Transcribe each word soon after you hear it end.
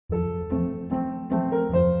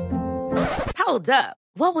Hold up.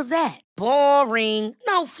 What was that? Boring.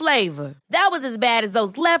 No flavor. That was as bad as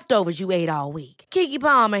those leftovers you ate all week. Keke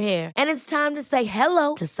Palmer here. And it's time to say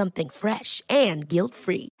hello to something fresh and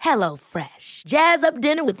guilt-free. Hello Fresh. Jazz up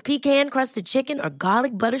dinner with pecan-crusted chicken or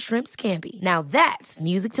garlic butter shrimp scampi. Now that's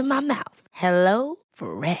music to my mouth. Hello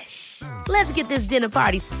Fresh. Let's get this dinner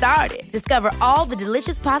party started. Discover all the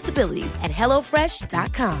delicious possibilities at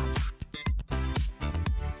hellofresh.com.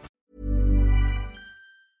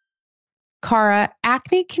 Cara,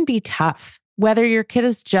 acne can be tough. Whether your kid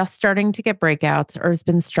is just starting to get breakouts or has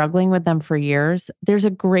been struggling with them for years, there's a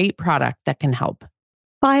great product that can help.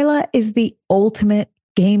 Phyla is the ultimate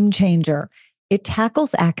game changer. It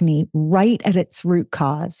tackles acne right at its root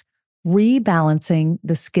cause, rebalancing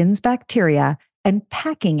the skin's bacteria and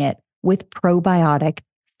packing it with probiotic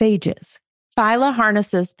phages. Phyla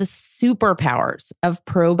harnesses the superpowers of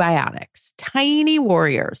probiotics, tiny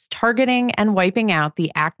warriors targeting and wiping out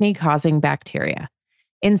the acne-causing bacteria.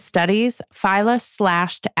 In studies, Phyla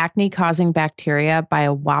slashed acne-causing bacteria by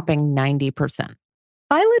a whopping 90%.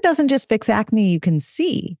 Phyla doesn't just fix acne you can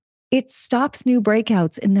see. It stops new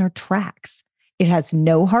breakouts in their tracks. It has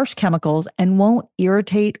no harsh chemicals and won't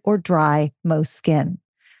irritate or dry most skin.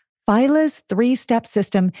 Phyla's 3-step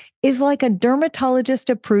system is like a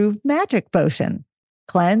dermatologist-approved magic potion.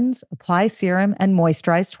 Cleanse, apply serum, and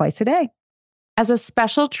moisturize twice a day. As a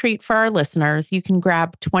special treat for our listeners, you can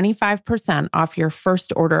grab 25% off your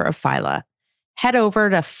first order of Phyla. Head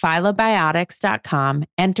over to phylabiotics.com,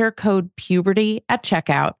 enter code PUBERTY at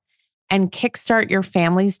checkout, and kickstart your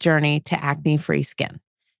family's journey to acne-free skin.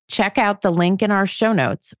 Check out the link in our show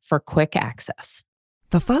notes for quick access.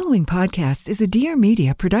 The following podcast is a Dear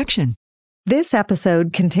Media production. This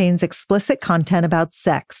episode contains explicit content about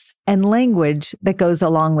sex and language that goes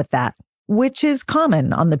along with that, which is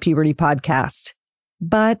common on the Puberty Podcast.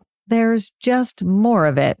 But there's just more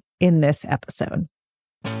of it in this episode.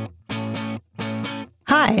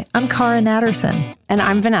 Hi, I'm Cara Natterson. And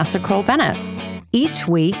I'm Vanessa Kroll-Bennett. Each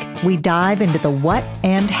week, we dive into the what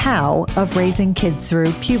and how of raising kids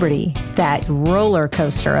through puberty, that roller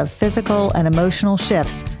coaster of physical and emotional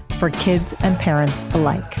shifts for kids and parents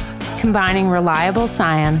alike. Combining reliable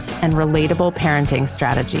science and relatable parenting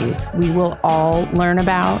strategies, we will all learn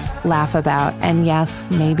about, laugh about, and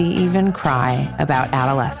yes, maybe even cry about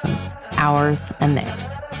adolescence, ours and theirs.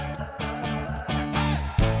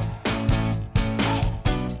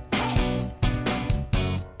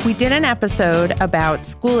 We did an episode about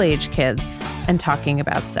school-age kids and talking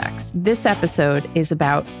about sex. This episode is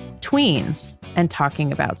about tweens and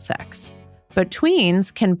talking about sex. But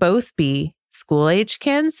tweens can both be school-age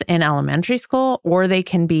kids in elementary school, or they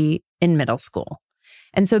can be in middle school.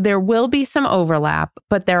 And so there will be some overlap,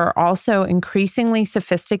 but there are also increasingly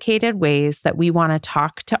sophisticated ways that we want to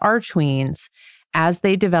talk to our tweens as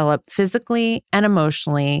they develop physically and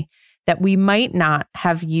emotionally that we might not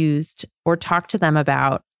have used or talked to them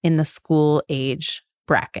about in the school age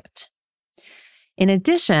bracket. In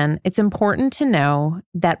addition, it's important to know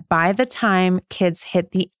that by the time kids hit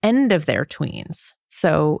the end of their tweens,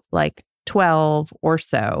 so like 12 or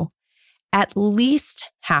so, at least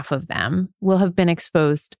half of them will have been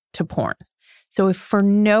exposed to porn. So if for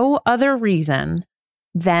no other reason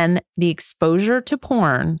than the exposure to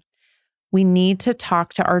porn, we need to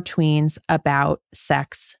talk to our tweens about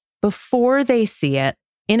sex before they see it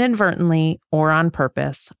inadvertently or on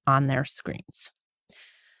purpose on their screens.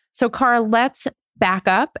 So, Cara, let's back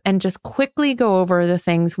up and just quickly go over the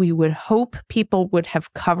things we would hope people would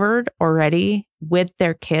have covered already with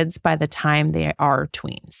their kids by the time they are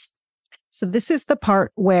tweens. So this is the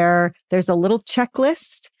part where there's a little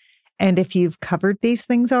checklist. And if you've covered these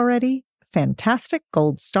things already, fantastic,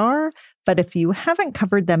 gold star. But if you haven't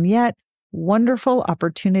covered them yet, wonderful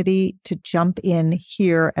opportunity to jump in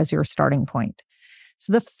here as your starting point.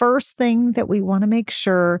 So the first thing that we want to make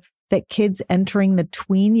sure that kids entering the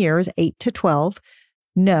tween years, 8 to 12,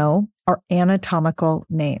 know are anatomical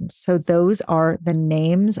names. So those are the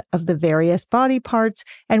names of the various body parts.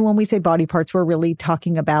 And when we say body parts, we're really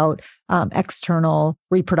talking about external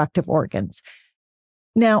reproductive organs.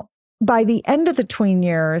 Now, by the end of the tween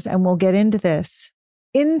years, and we'll get into this,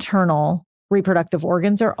 internal reproductive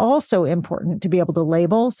organs are also important to be able to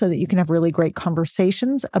label so that you can have really great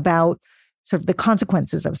conversations about sort of the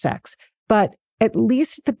consequences of sex. But at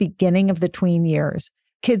least at the beginning of the tween years,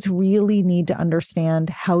 kids really need to understand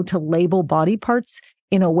how to label body parts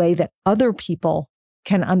in a way that other people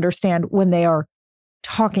can understand when they are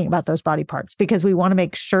talking about those body parts, because we want to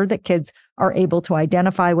make sure that kids are able to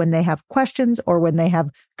identify when they have questions or when they have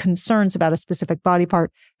concerns about a specific body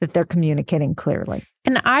part, that they're communicating clearly.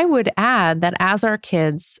 And I would add that as our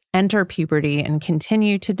kids enter puberty and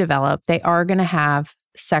continue to develop, they are going to have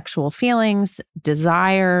sexual feelings,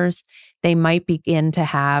 desires. They might begin to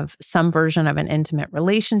have some version of an intimate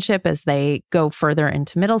relationship as they go further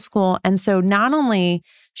into middle school. And so not only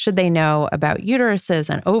should they know about uteruses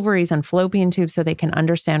and ovaries and fallopian tubes so they can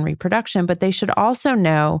understand reproduction, but they should also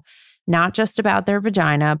know not just about their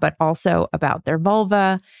vagina, but also about their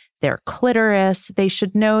vulva, their clitoris. They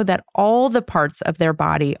should know that all the parts of their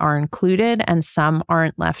body are included and some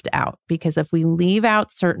aren't left out. Because if we leave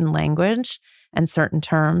out certain language and certain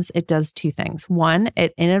terms, it does two things. One,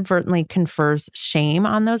 it inadvertently confers shame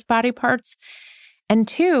on those body parts. And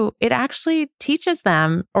two, it actually teaches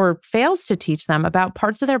them or fails to teach them about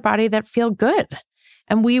parts of their body that feel good.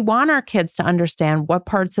 And we want our kids to understand what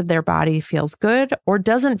parts of their body feels good or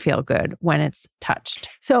doesn't feel good when it's touched.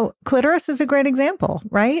 So clitoris is a great example,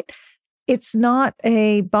 right? It's not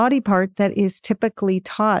a body part that is typically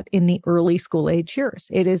taught in the early school age years.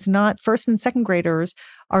 It is not. First and second graders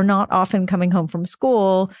are not often coming home from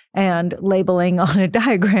school and labeling on a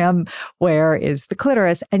diagram, where is the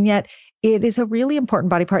clitoris? And yet it is a really important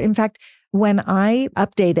body part. In fact, when I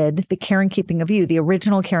updated the Care and Keeping of You, the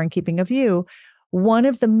original Care and Keeping of You, one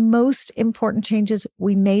of the most important changes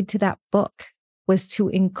we made to that book was to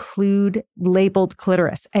include labeled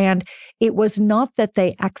clitoris. And it was not that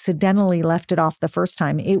they accidentally left it off the first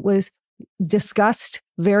time. It was discussed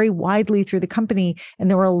very widely through the company. And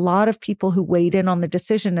there were a lot of people who weighed in on the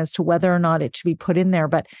decision as to whether or not it should be put in there.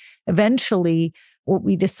 But eventually, what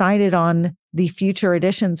we decided on the future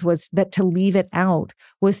editions was that to leave it out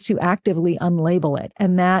was to actively unlabel it.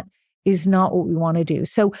 And that is not what we want to do.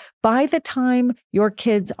 So by the time your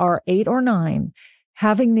kids are 8 or 9,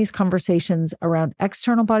 having these conversations around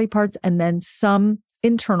external body parts and then some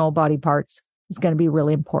internal body parts is going to be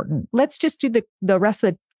really important. Let's just do the rest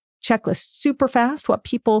of the checklist super fast, what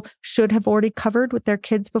people should have already covered with their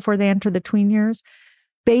kids before they enter the tween years.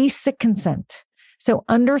 Basic consent. So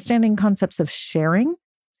understanding concepts of sharing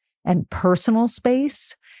and personal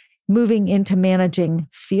space, moving into managing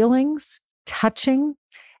feelings, touching,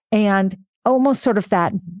 and almost sort of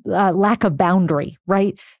that lack of boundary,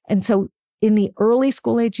 right? And so in the early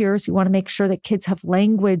school age years, you want to make sure that kids have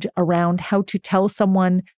language around how to tell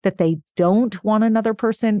someone that they don't want another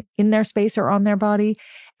person in their space or on their body.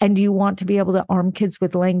 And you want to be able to arm kids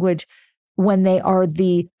with language when they are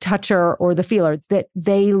the toucher or the feeler, that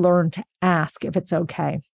they learn to ask if it's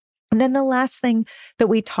okay. And then the last thing that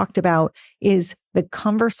we talked about is the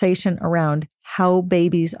conversation around how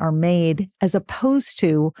babies are made as opposed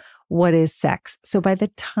to what is sex. So by the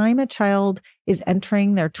time a child is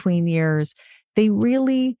entering their tween years, they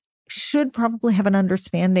really should probably have an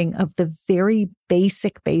understanding of the very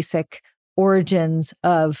basic origins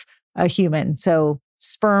of a human. So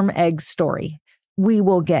sperm, egg story. We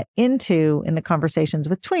will get into in the conversations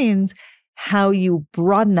with tweens how you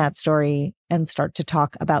broaden that story and start to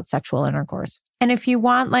talk about sexual intercourse. And if you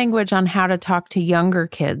want language on how to talk to younger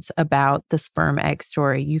kids about the sperm egg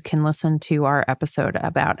story, you can listen to our episode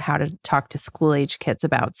about how to talk to school age kids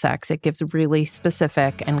about sex. It gives really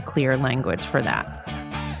specific and clear language for that.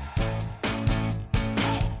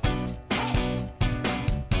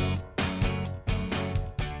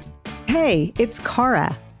 Hey, it's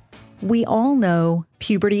Cara. We all know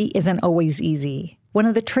puberty isn't always easy. One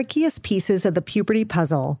of the trickiest pieces of the puberty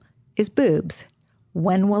puzzle is boobs.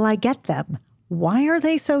 When will I get them? Why are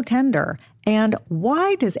they so tender? And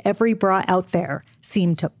why does every bra out there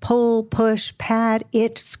seem to pull, push, pad,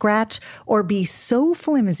 itch, scratch, or be so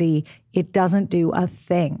flimsy it doesn't do a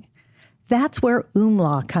thing? That's where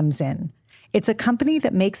Oomla comes in. It's a company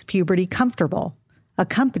that makes puberty comfortable, a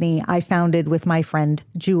company I founded with my friend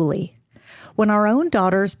Julie. When our own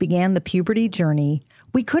daughters began the puberty journey,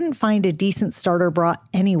 we couldn't find a decent starter bra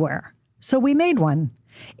anywhere, so we made one.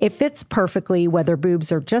 It fits perfectly whether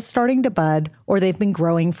boobs are just starting to bud or they've been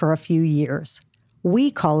growing for a few years.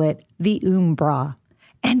 We call it the Bra,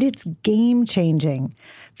 and it's game-changing.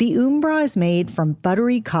 The Bra is made from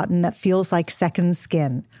buttery cotton that feels like second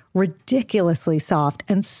skin, ridiculously soft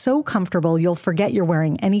and so comfortable you'll forget you're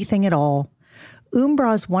wearing anything at all.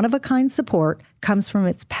 Bra's one-of-a-kind support comes from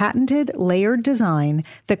its patented layered design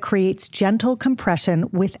that creates gentle compression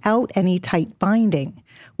without any tight binding,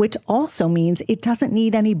 which also means it doesn't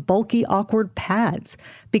need any bulky, awkward pads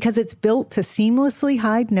because it's built to seamlessly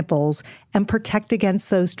hide nipples and protect against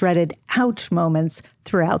those dreaded ouch moments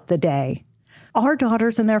throughout the day. Our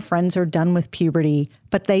daughters and their friends are done with puberty,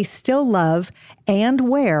 but they still love and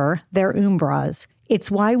wear their Bras. It's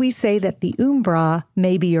why we say that the bra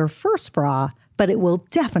may be your first bra, but it will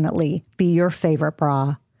definitely be your favorite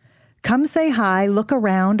bra. Come say hi, look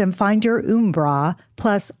around, and find your bra,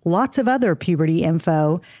 plus lots of other puberty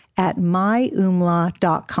info at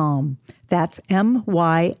myoomla.com. That's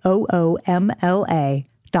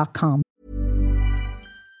MYOOMLA.com.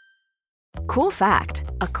 Cool fact,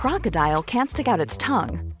 a crocodile can't stick out its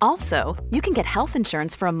tongue. Also, you can get health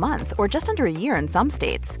insurance for a month or just under a year in some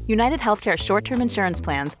states. United Healthcare short-term insurance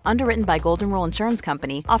plans, underwritten by Golden Rule Insurance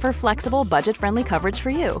Company, offer flexible, budget-friendly coverage for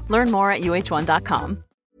you. Learn more at UH1.com.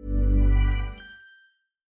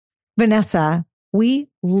 Vanessa, we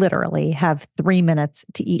literally have 3 minutes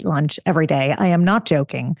to eat lunch every day. I am not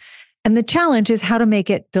joking. And the challenge is how to make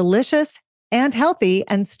it delicious and healthy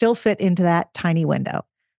and still fit into that tiny window.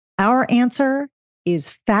 Our answer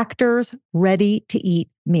is Factor's ready-to-eat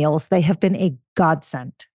meals. They have been a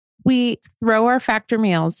godsend. We throw our Factor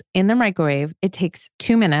meals in the microwave. It takes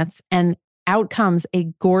 2 minutes and out comes a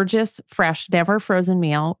gorgeous, fresh, never frozen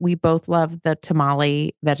meal. We both love the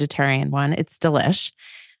tamale vegetarian one. It's delish.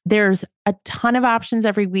 There's a ton of options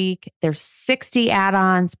every week. There's 60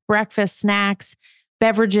 add-ons, breakfast, snacks,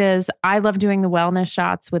 beverages. I love doing the wellness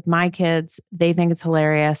shots with my kids. They think it's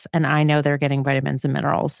hilarious. And I know they're getting vitamins and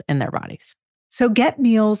minerals in their bodies. So get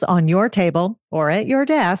meals on your table or at your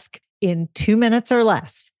desk in 2 minutes or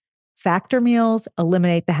less. Factor meals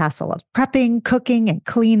eliminate the hassle of prepping, cooking, and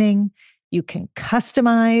cleaning. You can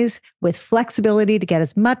customize with flexibility to get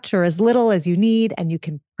as much or as little as you need, and you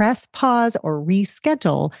can press pause or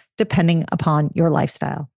reschedule depending upon your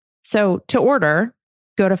lifestyle. So to order,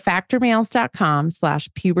 go to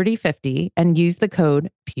factormeals.com/puberty50 and use the code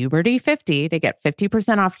puberty50 to get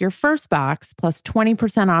 50% off your first box plus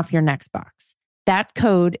 20% off your next box. That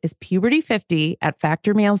code is puberty50 at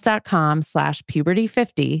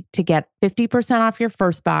factormeals.com/puberty50 to get 50% off your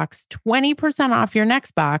first box, 20% off your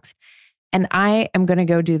next box. And I am going to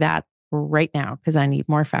go do that right now because I need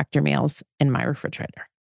more Factor meals in my refrigerator.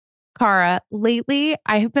 Cara, lately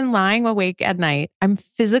I have been lying awake at night. I'm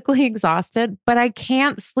physically exhausted, but I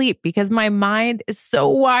can't sleep because my mind is so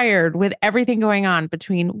wired with everything going on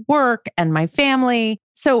between work and my family.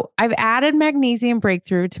 So I've added Magnesium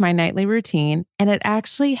Breakthrough to my nightly routine, and it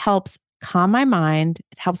actually helps calm my mind.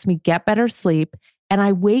 It helps me get better sleep, and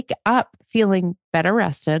I wake up feeling better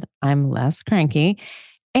rested. I'm less cranky.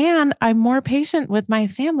 And I'm more patient with my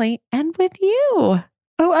family and with you.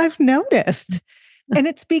 Oh, I've noticed. And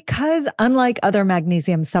it's because unlike other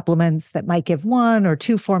magnesium supplements that might give 1 or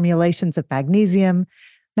 2 formulations of magnesium,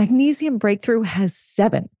 Magnesium Breakthrough has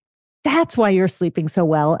 7. That's why you're sleeping so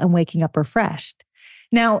well and waking up refreshed.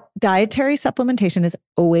 Now, dietary supplementation is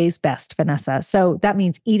always best, Vanessa. So that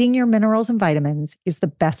means eating your minerals and vitamins is the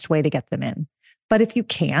best way to get them in. But if you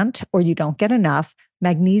can't or you don't get enough,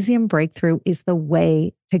 Magnesium Breakthrough is the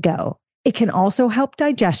way to go. It can also help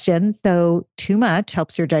digestion, though too much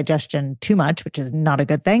helps your digestion too much, which is not a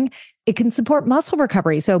good thing. It can support muscle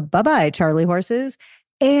recovery. So bye-bye, Charlie horses.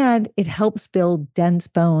 And it helps build dense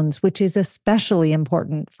bones, which is especially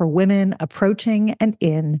important for women approaching and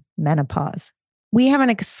in menopause. We have an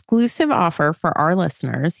exclusive offer for our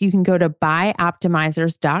listeners. You can go to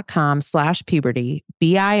bioptimizers.com/puberty,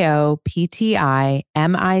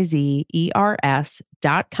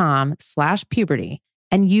 bioptimizers.com/puberty.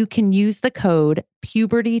 And you can use the code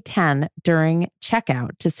puberty10 during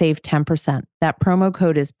checkout to save 10%. That promo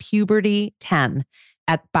code is puberty10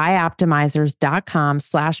 at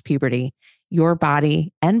bioptimizers.com/puberty. Your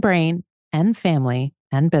body and brain and family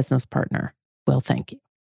and business partner will thank you.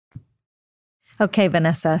 Okay,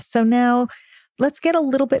 Vanessa. So now let's get a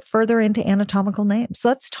little bit further into anatomical names.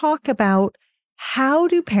 Let's talk about how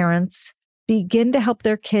do parents begin to help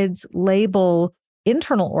their kids label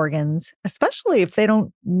internal organs, especially if they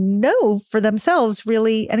don't know for themselves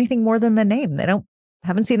really anything more than the name. They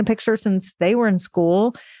haven't seen a picture since they were in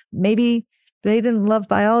school. Maybe they didn't love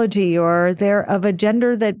biology, or they're of a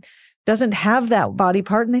gender that doesn't have that body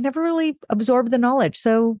part and they never really absorbed the knowledge.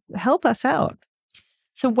 So help us out.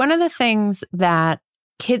 So one of the things that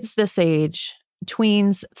kids this age,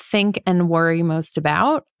 tweens, think and worry most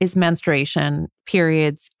about is menstruation,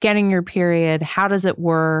 periods, getting your period. How does it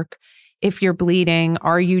work? If you're bleeding,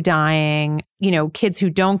 are you dying? You know, kids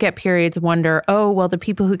who don't get periods wonder, oh, well, the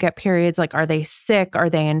people who get periods, like, are they sick? Are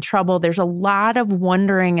they in trouble? There's a lot of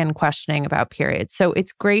wondering and questioning about periods. So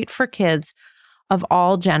it's great for kids of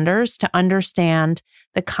all genders to understand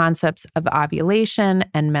the concepts of ovulation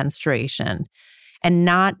and menstruation, and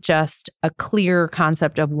not just a clear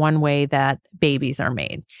concept of one way that babies are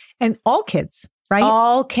made. And all kids, right?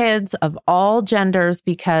 All kids of all genders,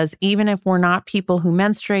 because even if we're not people who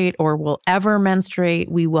menstruate or will ever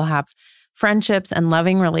menstruate, we will have friendships and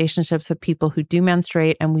loving relationships with people who do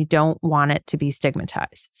menstruate, and we don't want it to be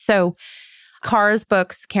stigmatized. So Carr's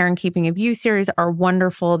books, Care and Keeping of You series, are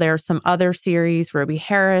wonderful. There are some other series, Roby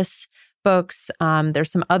Harris books.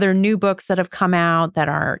 There's some other new books that have come out that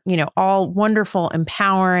are, all wonderful,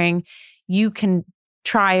 empowering. You can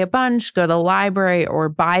try a bunch, go to the library or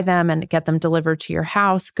buy them and get them delivered to your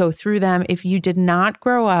house, go through them. If you did not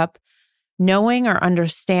grow up knowing or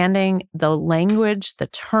understanding the language, the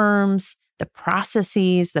terms, the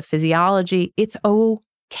processes, the physiology, it's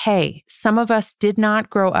okay. Some of us did not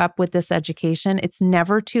grow up with this education. It's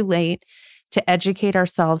never too late to educate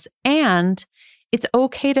ourselves. And it's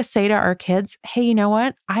okay to say to our kids, hey, you know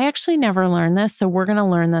what? I actually never learned this. So we're going to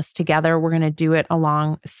learn this together. We're going to do it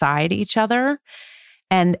alongside each other.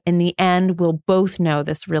 And in the end, we'll both know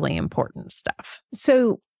this really important stuff.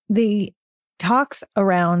 So the talks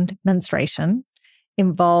around menstruation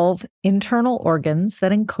involve internal organs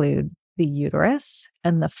that include the uterus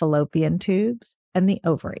and the fallopian tubes and the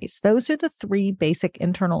ovaries. Those are the three basic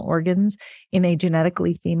internal organs in a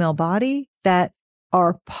genetically female body that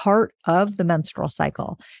are part of the menstrual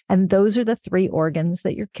cycle. And those are the three organs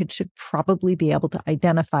that your kids should probably be able to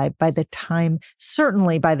identify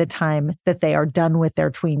certainly by the time that they are done with their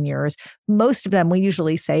tween years. Most of them, we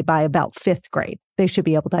usually say by about 5th grade, they should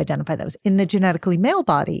be able to identify those. In the genetically male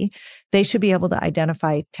body, they should be able to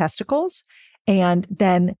identify testicles and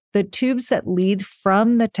then the tubes that lead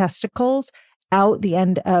from the testicles out the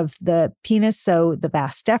end of the penis, so the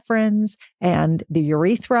vas deferens and the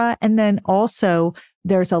urethra. And then also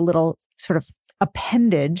there's a little sort of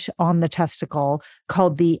appendage on the testicle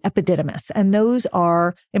called the epididymis. And those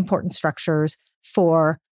are important structures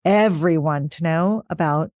for everyone to know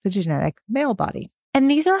about the genetic male body. And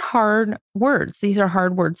these are hard words. These are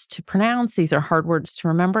hard words to pronounce. These are hard words to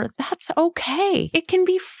remember. That's okay. It can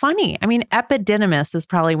be funny. I mean, epididymis is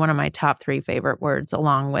probably one of my top 3 favorite words,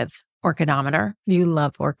 along with orchidometer. You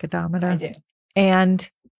love orchidometer. I do. And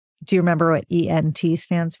do you remember what ENT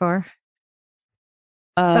stands for?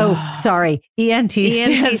 Sorry. ENT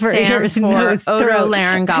stands for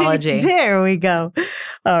otolaryngology. There we go.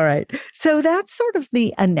 All right. So that's sort of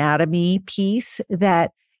the anatomy piece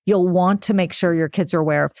that you'll want to make sure your kids are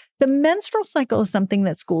aware of. The menstrual cycle is something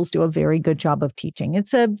that schools do a very good job of teaching.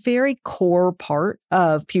 It's a very core part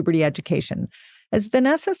of puberty education. As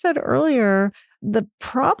Vanessa said earlier, the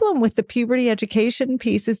problem with the puberty education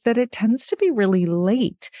piece is that it tends to be really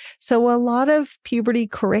late. So a lot of puberty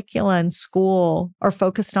curricula in school are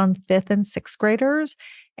focused on 5th and 6th graders.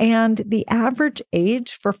 And the average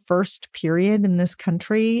age for first period in this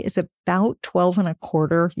country is about 12 and a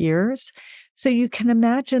quarter years. So you can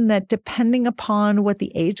imagine that depending upon what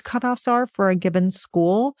the age cutoffs are for a given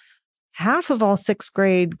school, half of all 6th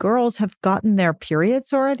grade girls have gotten their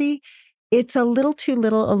periods already. It's a little too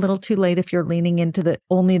little, a little too late if you're leaning into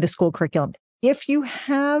only the school curriculum. If you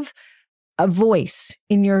have a voice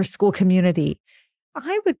in your school community,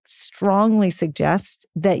 I would strongly suggest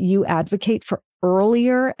that you advocate for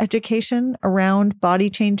earlier education around body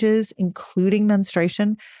changes, including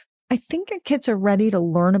menstruation. I think your kids are ready to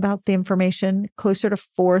learn about the information closer to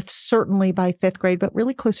 4th, certainly by 5th grade, but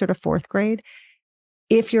really closer to 4th grade.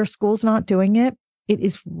 If your school's not doing it, it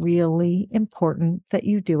is really important that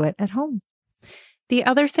you do it at home. The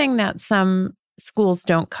other thing that some schools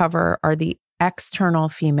don't cover are the external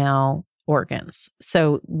female organs.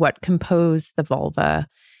 So what compose the vulva,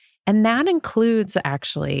 and that includes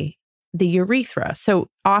actually the urethra. So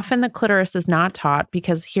often the clitoris is not taught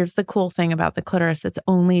because here's the cool thing about the clitoris. Its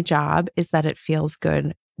only job is that it feels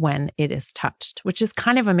good when it is touched, which is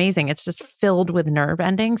kind of amazing. It's just filled with nerve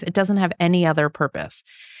endings. It doesn't have any other purpose.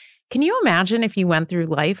 Can you imagine if you went through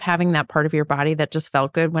life having that part of your body that just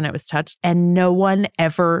felt good when it was touched and no one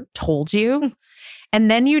ever told you? And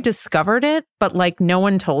then you discovered it, but no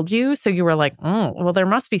one told you. So you were like, well, there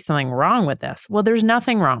must be something wrong with this. Well, there's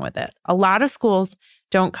nothing wrong with it. A lot of schools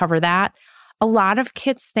don't cover that. A lot of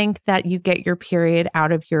kids think that you get your period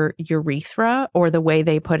out of your urethra, or the way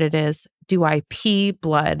they put it is, do I pee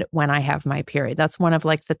blood when I have my period? That's one of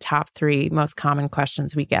the top 3 most common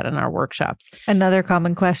questions we get in our workshops. Another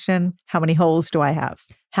common question, how many holes do I have?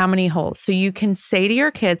 How many holes? So you can say to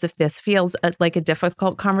your kids, if this feels like a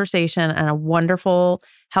difficult conversation, and a wonderful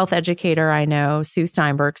health educator I know, Sue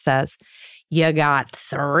Steinberg, says, you got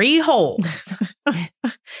 3 holes.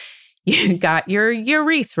 You got your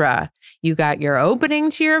urethra, you got your opening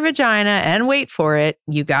to your vagina, and wait for it,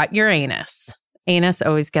 you got your anus. Anus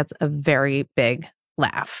always gets a very big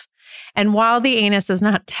laugh. And while the anus is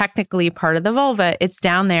not technically part of the vulva, it's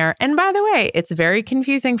down there. And by the way, it's very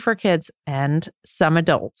confusing for kids and some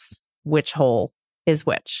adults, which hole is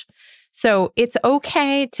which. So it's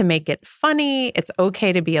okay to make it funny. It's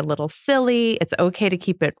okay to be a little silly. It's okay to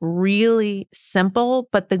keep it really simple.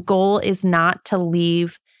 But the goal is not to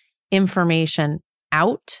leave information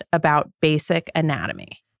out about basic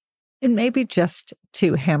anatomy. And maybe just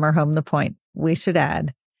to hammer home the point, we should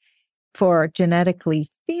add, for genetically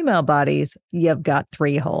female bodies, you've got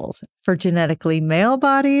 3 holes. For genetically male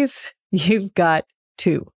bodies, you've got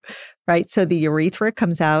 2, right? So the urethra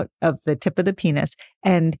comes out of the tip of the penis,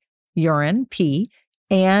 and urine, pee,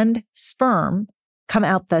 and sperm come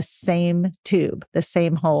out the same tube, the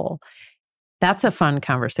same hole. That's a fun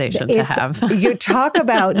conversation to have. You talk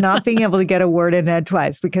about not being able to get a word in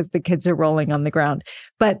edgewise because the kids are rolling on the ground.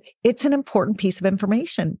 But it's an important piece of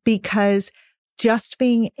information because just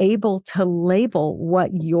being able to label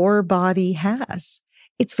what your body has,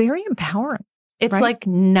 it's very empowering. It's right? like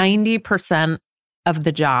 90% of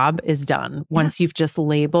the job is done once you've just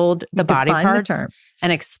labeled the body parts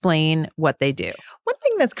and explain what they do. One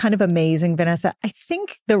thing that's kind of amazing, Vanessa, I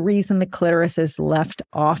think the reason the clitoris is left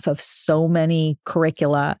off of so many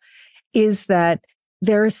curricula is that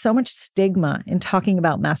there is so much stigma in talking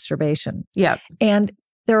about masturbation. Yeah. And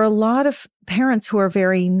there are a lot of parents who are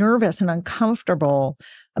very nervous and uncomfortable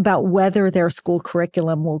about whether their school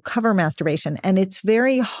curriculum will cover masturbation. And it's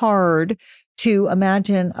very hard to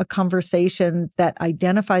imagine a conversation that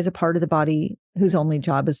identifies a part of the body whose only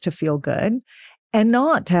job is to feel good and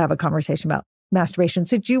not to have a conversation about masturbation.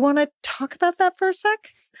 So do you want to talk about that for a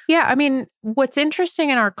sec? Yeah. I mean, what's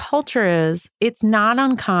interesting in our culture is it's not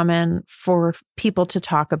uncommon for people to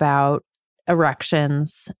talk about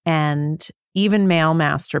erections and even male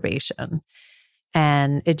masturbation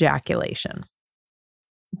and ejaculation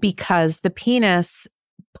because the penis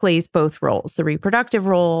plays both roles, the reproductive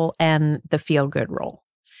role and the feel-good role.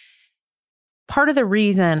 Part of the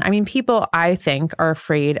reason, I mean, people, I think, are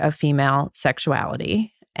afraid of female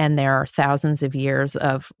sexuality, and there are thousands of years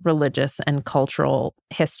of religious and cultural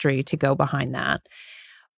history to go behind that.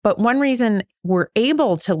 But one reason we're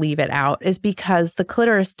able to leave it out is because the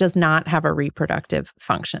clitoris does not have a reproductive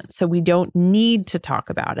function. So we don't need to talk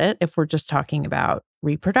about it if we're just talking about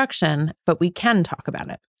reproduction, but we can talk about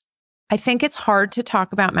it. I think it's hard to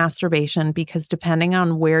talk about masturbation because depending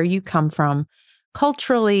on where you come from,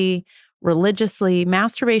 culturally, religiously,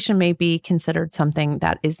 masturbation may be considered something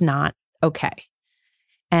that is not okay.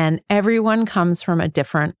 And everyone comes from a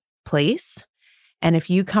different place. And if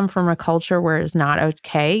you come from a culture where it's not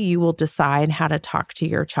okay, you will decide how to talk to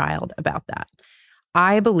your child about that.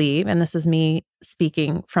 I believe, and this is me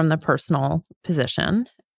speaking from the personal position,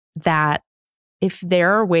 that if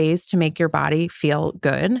there are ways to make your body feel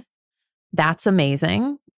good, that's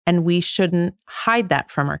amazing. And we shouldn't hide that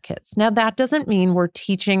from our kids. Now, that doesn't mean we're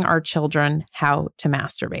teaching our children how to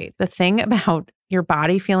masturbate. The thing about your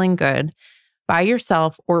body feeling good by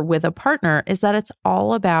yourself or with a partner is that it's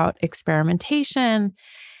all about experimentation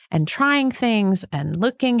and trying things and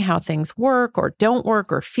looking how things work or don't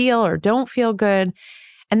work or don't feel good.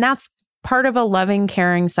 And that's part of a loving,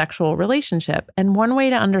 caring sexual relationship. And one way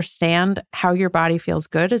to understand how your body feels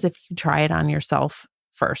good is if you try it on yourself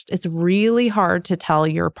first. It's really hard to tell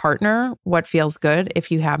your partner what feels good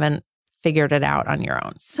if you haven't figured it out on your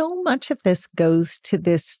own. So much of this goes to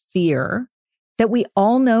this fear that we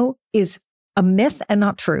all know is a myth and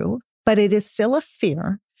not true, but it is still a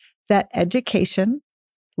fear that education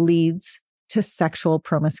leads to sexual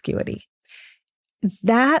promiscuity.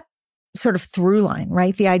 That sort of through line,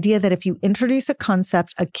 right? The idea that if you introduce a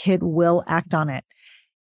concept, a kid will act on it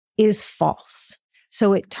is false.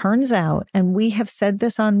 So it turns out, and we have said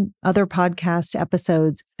this on other podcast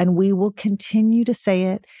episodes, and we will continue to say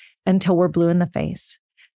it until we're blue in the face.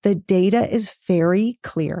 The data is very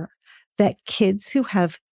clear that kids who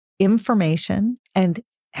have information and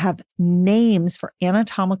have names for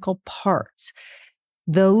anatomical parts,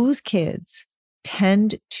 those kids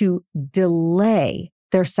tend to delay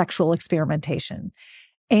their sexual experimentation.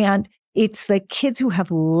 And it's the kids who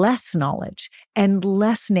have less knowledge and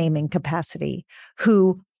less naming capacity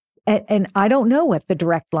who, and I don't know what the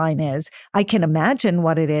direct line is. I can imagine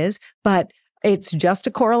what it is, but it's just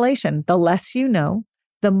a correlation. The less you know,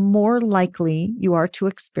 the more likely you are to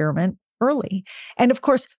experiment early. And of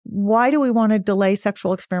course, why do we want to delay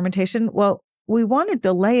sexual experimentation? Well, we want to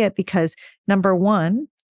delay it because number one,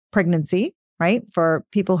 pregnancy, right? For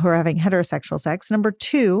people who are having heterosexual sex. Number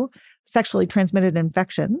two, sexually transmitted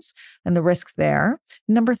infections and the risk there.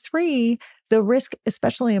 Number three, the risk,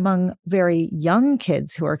 especially among very young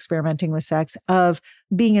kids who are experimenting with sex, of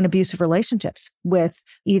being in abusive relationships with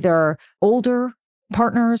either older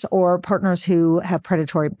partners or partners who have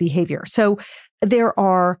predatory behavior. So there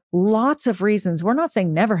are lots of reasons. We're not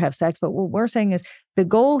saying never have sex, but what we're saying is the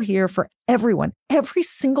goal here for everyone, every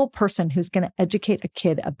single person who's going to educate a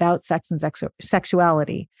kid about sex and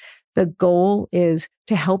sexuality, the goal is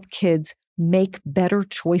to help kids make better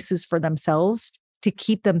choices for themselves to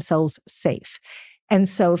keep themselves safe. And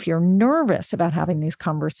so if you're nervous about having these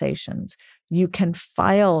conversations, you can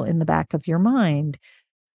file in the back of your mind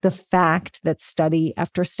the fact that study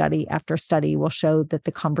after study after study will show that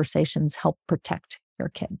the conversations help protect your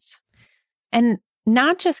kids. And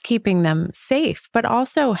not just keeping them safe, but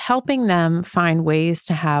also helping them find ways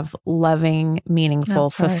to have loving, meaningful,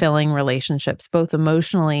 fulfilling relationships, both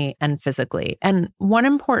emotionally and physically. And one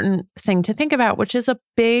important thing to think about, which is a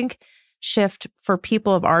big shift for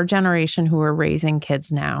people of our generation who are raising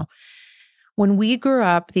kids now. When we grew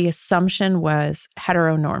up, the assumption was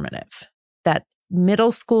heteronormative, that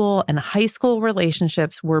middle school and high school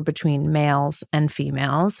relationships were between males and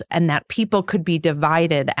females, and that people could be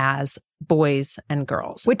divided as boys and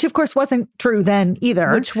girls. Which, of course, wasn't true then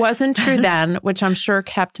either. Which wasn't true then, which I'm sure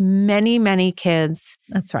kept many, many kids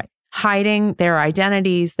That's right. hiding their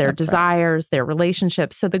identities, their desires, their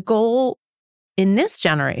relationships. So the goal in this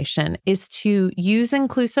generation is to use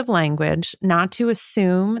inclusive language, not to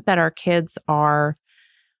assume that our kids are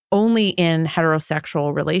only in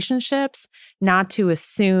heterosexual relationships, not to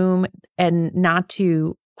assume and not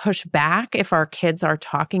to push back if our kids are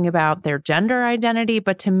talking about their gender identity,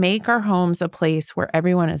 but to make our homes a place where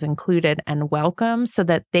everyone is included and welcome so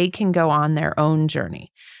that they can go on their own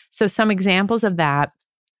journey. So some examples of that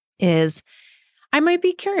is, I might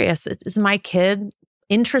be curious, is my kid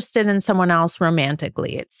interested in someone else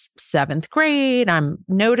romantically? It's 7th grade. I'm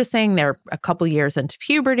noticing they're a couple years into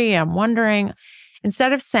puberty. I'm wondering,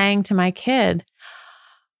 instead of saying to my kid,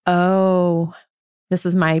 oh, this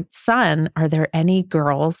is my son, are there any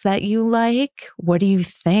girls that you like? What do you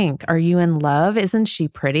think? Are you in love? Isn't she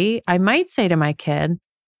pretty? I might say to my kid,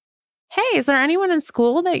 hey, is there anyone in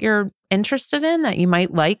school that you're interested in that you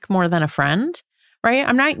might like more than a friend? Right?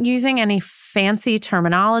 I'm not using any fancy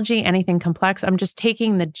terminology, anything complex. I'm just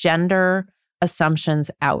taking the gender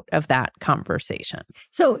assumptions out of that conversation.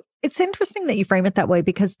 So it's interesting that you frame it that way,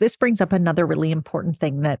 because this brings up another really important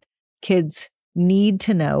thing that kids need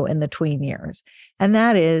to know in the tween years. And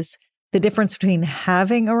that is the difference between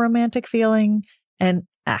having a romantic feeling and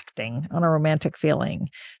acting on a romantic feeling.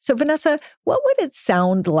 So Vanessa, what would it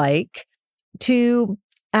sound like to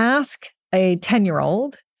ask a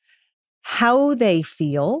 10-year-old how they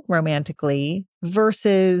feel romantically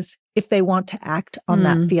versus if they want to act on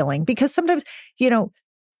that feeling? Because sometimes,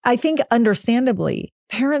 I think understandably,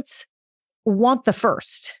 parents want the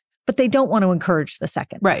first, but they don't want to encourage the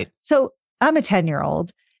second. Right. So I'm a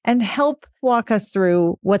 10-year-old, and help walk us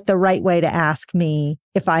through what the right way to ask me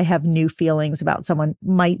if I have new feelings about someone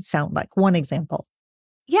might sound like. One example.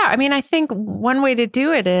 Yeah. I mean, I think one way to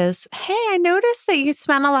do it is, hey, I noticed that you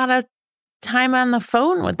spend a lot of time on the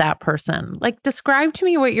phone with that person. Like, describe to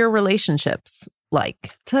me what your relationship's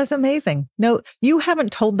like. So that's amazing. No, you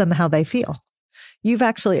haven't told them how they feel. You've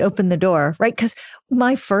actually opened the door, right? Because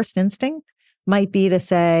my first instinct might be to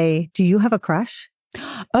say, do you have a crush?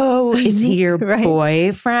 Oh, is he your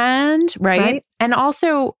boyfriend? Right? And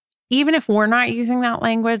also, even if we're not using that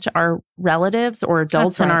language, our relatives or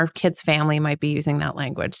adults in our kids' family might be using that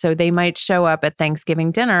language. So they might show up at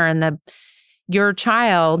Thanksgiving dinner, and your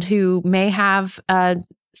child who may have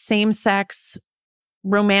same-sex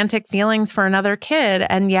romantic feelings for another kid,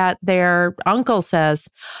 and yet their uncle says,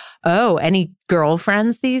 oh, any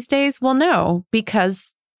girlfriends these days? Well, no,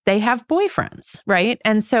 because they have boyfriends, right?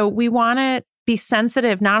 And so we want to be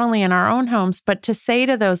sensitive, not only in our own homes, but to say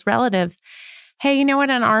to those relatives, hey, you know what?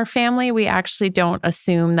 In our family, we actually don't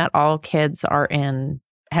assume that all kids are in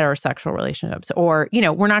heterosexual relationships, or,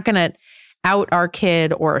 we're not going to out our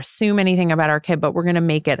kid or assume anything about our kid, but we're going to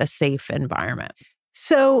make it a safe environment.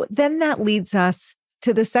 So then that leads us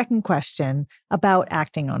to the second question about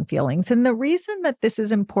acting on feelings. And the reason that this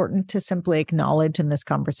is important to simply acknowledge in this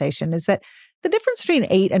conversation is that the difference between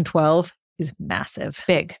 8 and 12 is massive.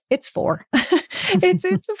 Big. It's 4.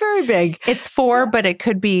 It's very big. It's 4, but it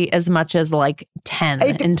could be as much as like 10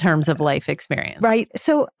 in terms of life experience. Right.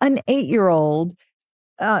 So an 8-year-old,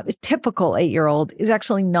 a typical 8-year-old is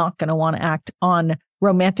actually not going to want to act on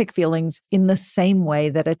romantic feelings in the same way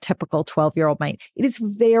that a typical 12-year-old might. It is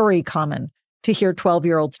very common to hear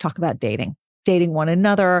 12-year-olds talk about dating one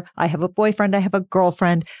another. I have a boyfriend, I have a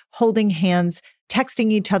girlfriend, holding hands,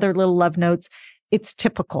 texting each other little love notes. It's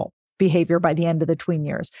typical behavior by the end of the tween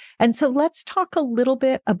years. And so let's talk a little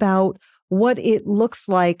bit about what it looks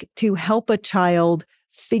like to help a child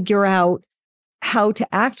figure out how to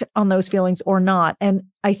act on those feelings or not. And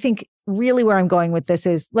I think really where I'm going with this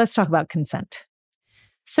is let's talk about consent.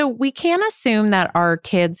 So we can't assume that our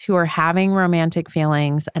kids who are having romantic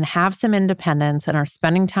feelings and have some independence and are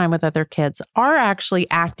spending time with other kids are actually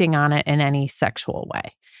acting on it in any sexual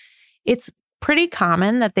way. It's pretty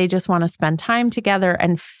common that they just want to spend time together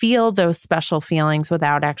and feel those special feelings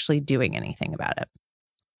without actually doing anything about it.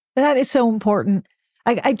 That is so important.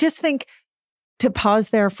 I just think to pause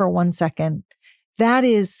there for 1 second, that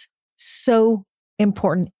is so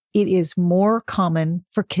important. It is more common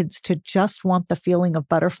for kids to just want the feeling of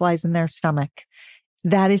butterflies in their stomach.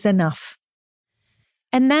 That is enough.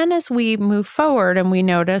 And then as we move forward and we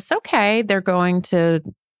notice, okay, they're going to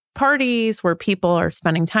parties where people are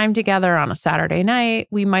spending time together on a Saturday night,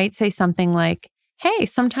 we might say something like, hey,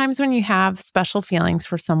 sometimes when you have special feelings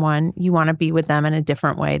for someone, you want to be with them in a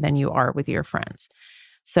different way than you are with your friends.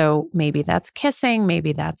 So maybe that's kissing,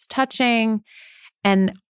 maybe that's touching.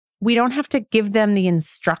 And we don't have to give them the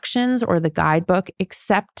instructions or the guidebook,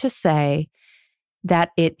 except to say that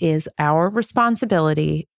it is our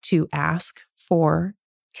responsibility to ask for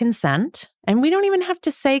consent. And we don't even have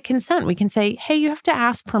to say consent. We can say, hey, you have to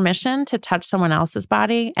ask permission to touch someone else's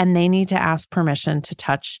body, and they need to ask permission to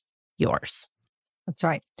touch yours. That's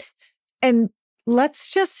right. And let's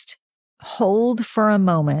just hold for a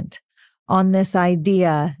moment on this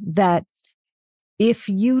idea that if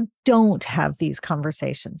you don't have these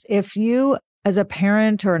conversations, if you as a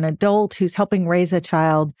parent or an adult who's helping raise a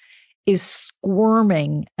child is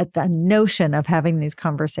squirming at the notion of having these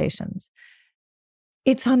conversations,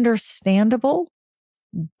 it's understandable,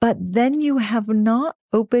 but then you have not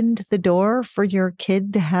opened the door for your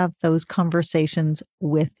kid to have those conversations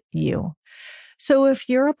with you. So if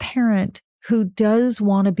you're a parent who does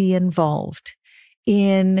want to be involved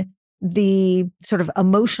in the sort of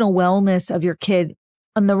emotional wellness of your kid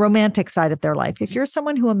on the romantic side of their life, if you're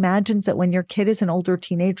someone who imagines that when your kid is an older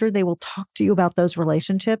teenager, they will talk to you about those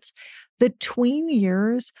relationships, the tween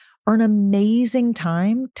years are an amazing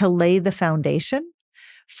time to lay the foundation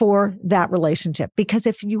for that relationship. Because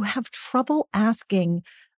if you have trouble asking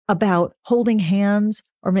about holding hands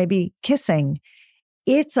or maybe kissing,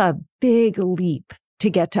 it's a big leap to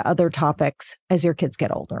get to other topics as your kids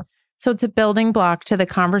get older. So it's a building block to the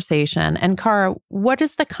conversation. And Cara, what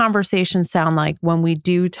does the conversation sound like when we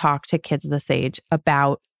do talk to kids this age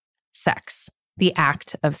about sex, the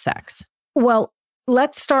act of sex? Well,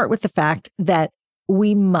 let's start with the fact that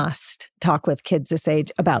we must talk with kids this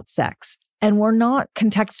age about sex. And we're not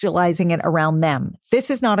contextualizing it around them. This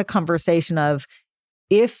is not a conversation of,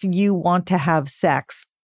 if you want to have sex,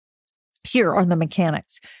 here are the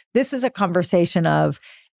mechanics. This is a conversation of,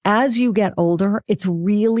 as you get older, it's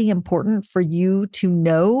really important for you to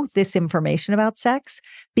know this information about sex,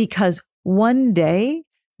 because one day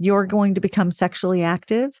you're going to become sexually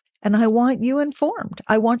active, and I want you informed.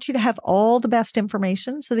 I want you to have all the best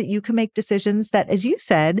information so that you can make decisions that, as you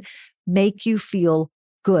said, make you feel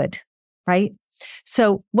good, right?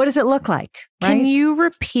 So what does it look like? Right? Can you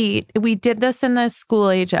repeat? We did this in the school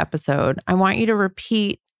age episode. I want you to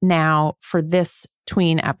repeat now for this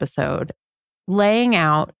tween episode, laying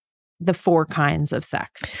out the 4 kinds of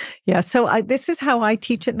sex. Yeah. So this is how I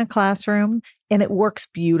teach it in a classroom, and it works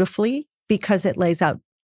beautifully because it lays out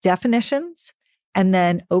definitions and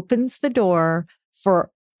then opens the door for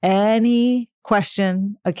any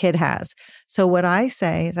question a kid has. So what I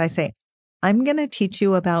say is I'm going to teach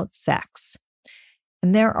you about sex.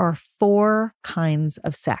 And there are 4 kinds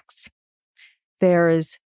of sex. There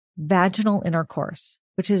is vaginal intercourse,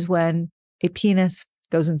 which is when a penis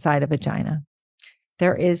goes inside a vagina.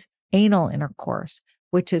 There is anal intercourse,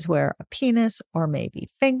 which is where a penis or maybe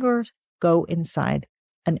fingers go inside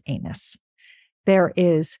an anus. There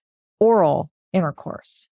is oral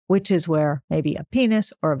intercourse, which is where maybe a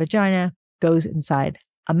penis or a vagina goes inside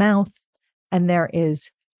a mouth. And there is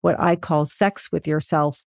what I call sex with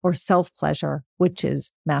yourself or self-pleasure, which is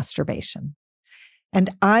masturbation. And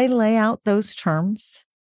I lay out those terms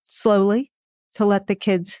slowly to let the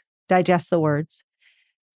kids digest the words.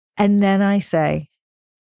 And then I say,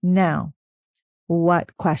 now,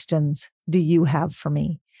 what questions do you have for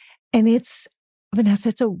me? And Vanessa,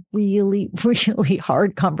 it's a really, really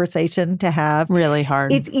hard conversation to have. Really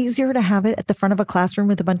hard. It's easier to have it at the front of a classroom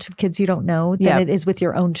with a bunch of kids you don't know than it is with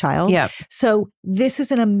your own child. Yep. So this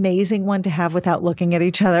is an amazing one to have without looking at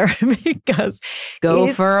each other, because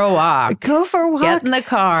Go for a walk. Get in the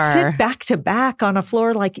car. Sit back to back on a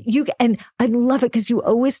floor like you. And I love it because you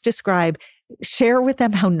always share with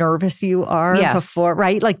them how nervous you are before,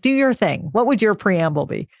 right? Like, do your thing. What would your preamble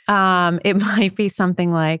be? It might be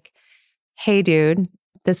something like, hey, dude,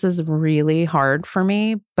 this is really hard for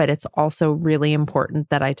me, but it's also really important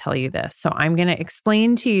that I tell you this. So I'm going to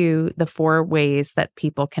explain to you the 4 ways that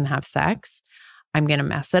people can have sex. I'm going to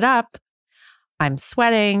mess it up. I'm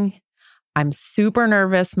sweating. I'm super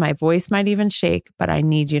nervous. My voice might even shake, but I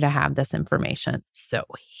need you to have this information. So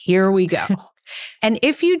here we go. And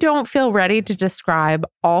if you don't feel ready to describe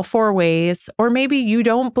all 4 ways, or maybe you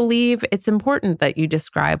don't believe it's important that you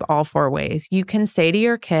describe all 4 ways, you can say to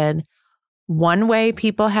your kid, one way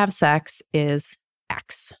people have sex is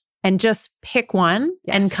X, and just pick one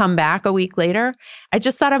and come back a week later. I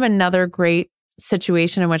just thought of another great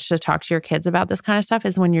situation in which to talk to your kids about this kind of stuff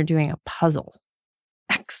is when you're doing a puzzle.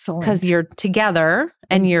 Excellent. Because you're together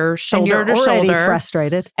and you're shoulder to already shoulder.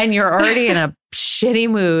 Frustrated. And you're already in a shitty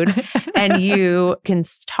mood and you can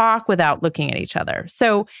talk without looking at each other.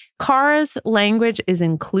 So Kara's language is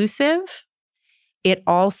inclusive. It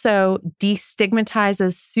also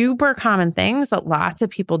destigmatizes super common things that lots of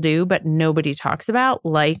people do, but nobody talks about,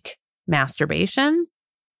 like masturbation.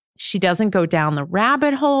 She doesn't go down the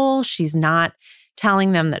rabbit hole. She's not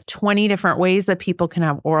telling them the 20 different ways that people can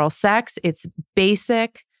have oral sex. It's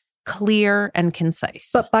basic, clear, and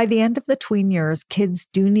concise. But by the end of the tween years, kids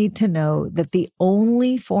do need to know that the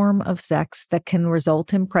only form of sex that can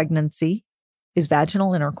result in pregnancy is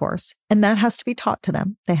vaginal intercourse. And that has to be taught to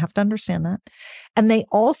them. They have to understand that. And they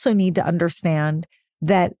also need to understand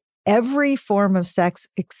that every form of sex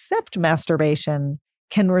except masturbation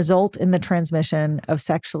can result in the transmission of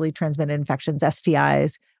sexually transmitted infections,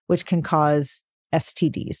 STIs, which can cause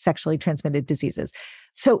STDs, sexually transmitted diseases.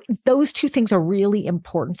 So those 2 things are really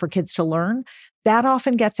important for kids to learn. That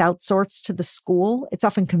often gets outsourced to the school. It's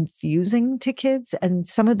often confusing to kids, and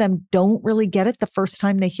some of them don't really get it the first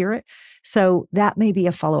time they hear it. So that may be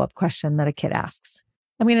a follow-up question that a kid asks.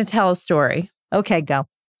 I'm going to tell a story. Okay, go.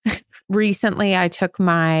 Recently, I took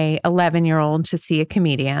my 11-year-old to see a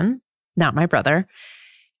comedian, not my brother,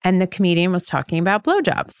 and the comedian was talking about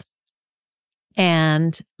blowjobs.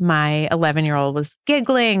 And my 11-year-old was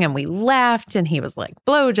giggling and we left and he was like,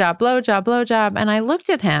 blowjob, blowjob, blowjob. And I looked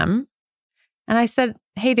at him and I said,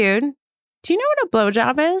 hey, dude, do you know what a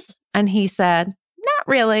blowjob is? And he said, not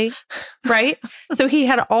really. Right? So he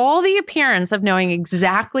had all the appearance of knowing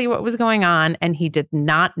exactly what was going on and he did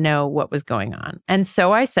not know what was going on. And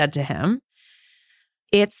so I said to him,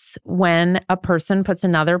 it's when a person puts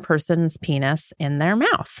another person's penis in their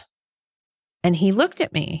mouth. And he looked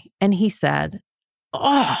at me and he said,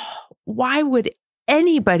 oh, why would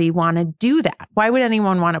anybody want to do that? Why would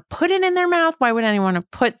anyone want to put it in their mouth? Why would anyone want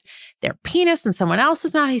to put their penis in someone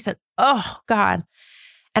else's mouth? He said, oh, God.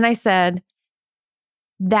 And I said,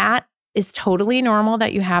 that is totally normal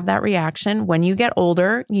that you have that reaction. When you get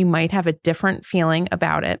older, you might have a different feeling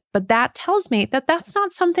about it. But that tells me that that's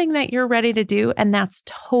not something that you're ready to do. And that's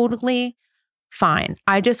totally fine.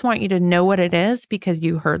 I just want you to know what it is because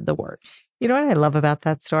you heard the words. You know what I love about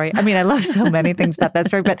that story? I mean, I love so many things about that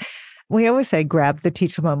story, but we always say grab the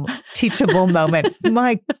teachable moment.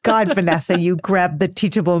 My God, Vanessa, you grabbed the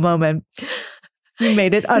teachable moment. You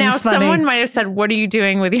made it unfunny. Now, someone might have said, what are you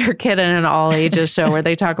doing with your kid in an all ages show where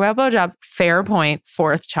they talk about blowjobs? Fair point,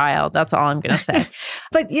 4th child. That's all I'm going to say.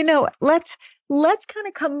 But, you know, let's kind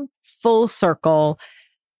of come full circle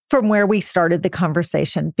from where we started the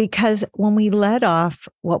conversation, because when we led off,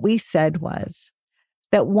 what we said was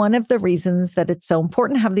that one of the reasons that it's so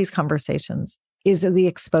important to have these conversations is the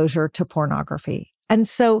exposure to pornography. And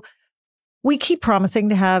so we keep promising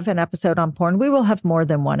to have an episode on porn. We will have more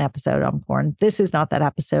than one episode on porn. This is not that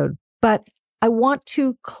episode, but I want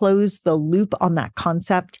to close the loop on that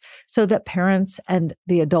concept so that parents and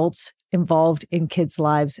the adults involved in kids'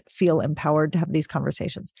 lives feel empowered to have these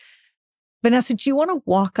conversations. Vanessa, do you want to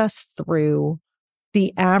walk us through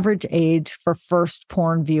the average age for first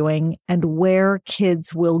porn viewing and where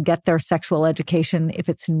kids will get their sexual education if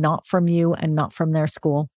it's not from you and not from their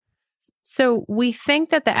school? So we think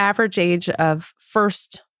that the average age of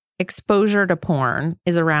first exposure to porn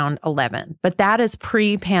is around 11, but that is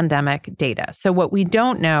pre-pandemic data. So what we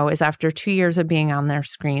don't know is after 2 years of being on their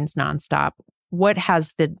screens nonstop, what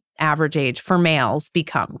has the average age for males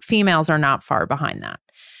become? Females are not far behind that.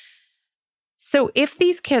 So if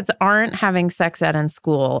these kids aren't having sex ed in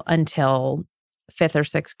school until 5th or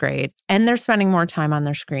 6th grade, and they're spending more time on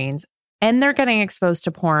their screens, and they're getting exposed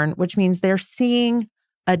to porn, which means they're seeing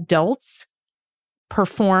adults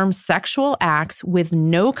perform sexual acts with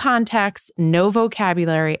no context, no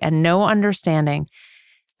vocabulary, and no understanding,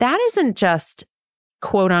 that isn't just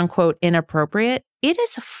quote unquote inappropriate. It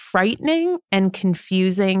is frightening and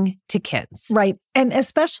confusing to kids. Right. And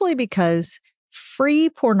especially because free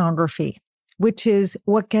pornography, which is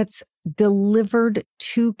what gets delivered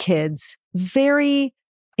to kids very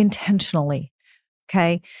intentionally.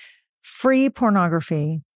 Okay. Free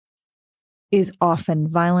pornography is often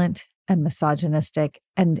violent and misogynistic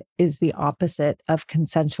and is the opposite of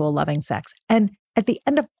consensual loving sex. And at the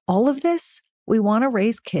end of all of this, we want to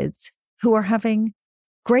raise kids who are having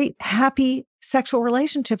great, happy sexual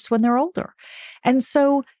relationships when they're older. And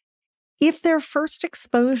so if their first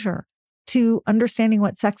exposure to understanding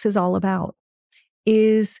what sex is all about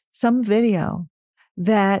is some video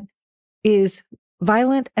that is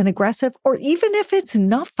violent and aggressive, or even if it's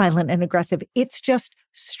not violent and aggressive, it's just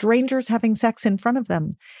strangers having sex in front of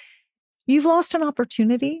them, you've lost an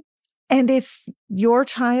opportunity. And if your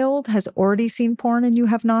child has already seen porn and you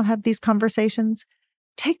have not had these conversations,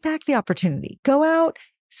 take back the opportunity. Go out,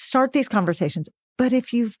 start these conversations. But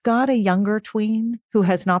if you've got a younger tween who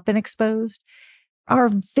has not been exposed,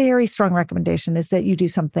 our very strong recommendation is that you do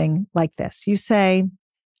something like this. You say,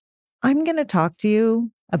 I'm going to talk to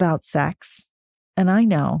you about sex. And I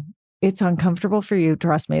know it's uncomfortable for you.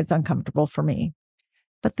 Trust me, it's uncomfortable for me.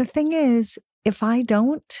 But the thing is, if I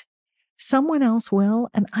don't, someone else will,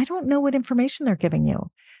 and I don't know what information they're giving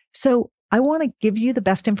you. So I want to give you the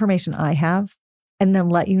best information I have and then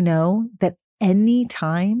let you know that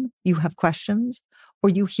anytime you have questions or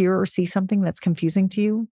you hear or see something that's confusing to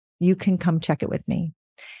you, you can come check it with me.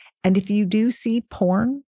 And if you do see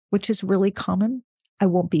porn, which is really common, I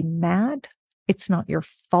won't be mad. It's not your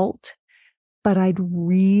fault. But I'd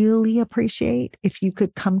really appreciate if you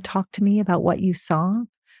could come talk to me about what you saw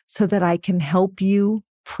so that I can help you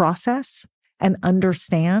process and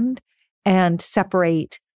understand and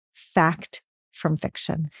separate fact from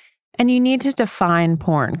fiction. And you need to define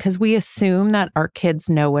porn because we assume that our kids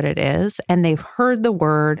know what it is and they've heard the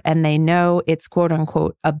word and they know it's quote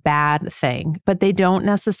unquote a bad thing, but they don't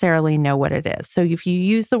necessarily know what it is. So if you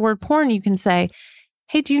use the word porn, you can say,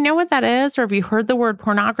 hey, do you know what that is? Or have you heard the word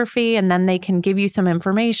pornography? And then they can give you some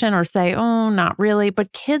information or say, oh, not really.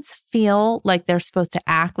 But kids feel like they're supposed to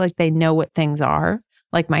act like they know what things are,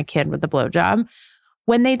 like my kid with the blowjob,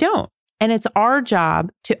 when they don't. And it's our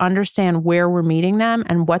job to understand where we're meeting them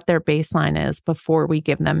and what their baseline is before we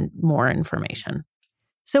give them more information.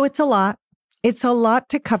 So it's a lot. It's a lot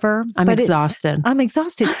to cover. I'm exhausted. I'm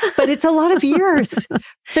exhausted, but it's a lot of years.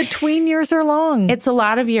 The tween years are long. It's a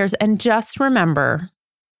lot of years. And just remember,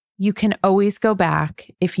 you can always go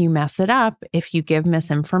back if you mess it up, if you give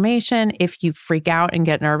misinformation, if you freak out and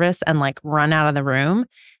get nervous and like run out of the room.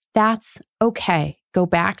 That's okay. Go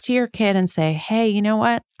back to your kid and say, hey, you know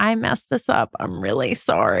what? I messed this up. I'm really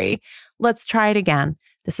sorry. Let's try it again.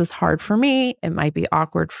 This is hard for me. It might be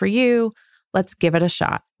awkward for you. Let's give it a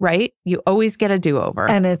shot, right? You always get a do-over.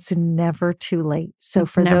 And it's never too late. So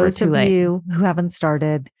for those of you who haven't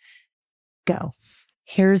started, go.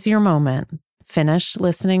 Here's your moment. Finish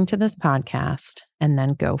listening to this podcast and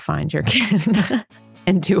then go find your kid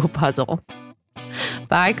and do a puzzle.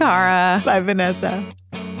 Bye, Cara. Bye, Vanessa.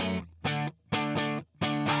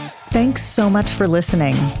 Thanks so much for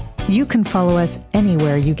listening. You can follow us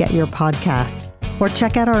anywhere you get your podcasts or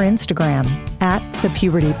check out our Instagram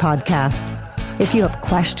 @thepubertypodcast. If you have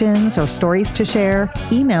questions or stories to share,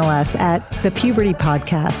 email us at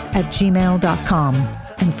thepubertypodcast@gmail.com.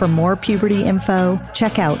 And for more puberty info,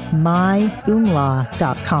 check out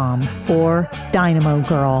myumla.com or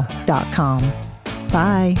dynamogirl.com.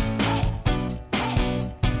 Bye.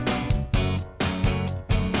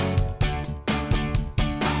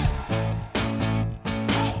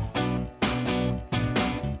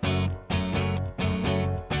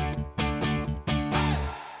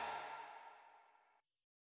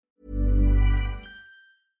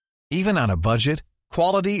 Even on a budget,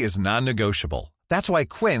 quality is non-negotiable. That's why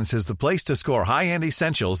Quince is the place to score high-end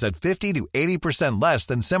essentials at 50 to 80% less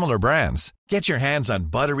than similar brands. Get your hands on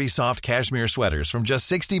buttery soft cashmere sweaters from just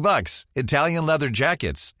 $60, Italian leather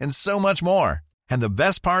jackets, and so much more. And the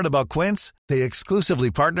best part about Quince, they exclusively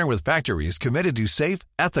partner with factories committed to safe,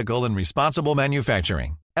 ethical, and responsible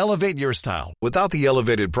manufacturing. Elevate your style without the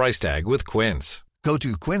elevated price tag with Quince. Go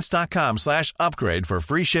to quince.com/upgrade for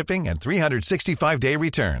free shipping and 365-day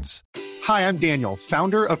returns. Hi, I'm Daniel,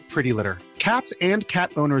 founder of Pretty Litter. Cats and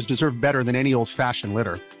cat owners deserve better than any old-fashioned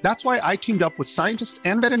litter. That's why I teamed up with scientists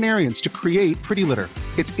and veterinarians to create Pretty Litter.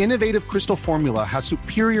 Its innovative crystal formula has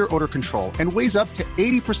superior odor control and weighs up to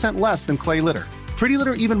 80% less than clay litter. Pretty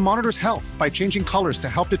Litter even monitors health by changing colors to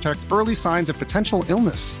help detect early signs of potential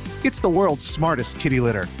illness. It's the world's smartest kitty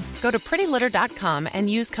litter. Go to prettylitter.com and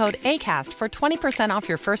use code ACAST for 20% off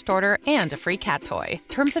your first order and a free cat toy.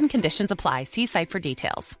 Terms and conditions apply. See site for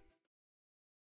details.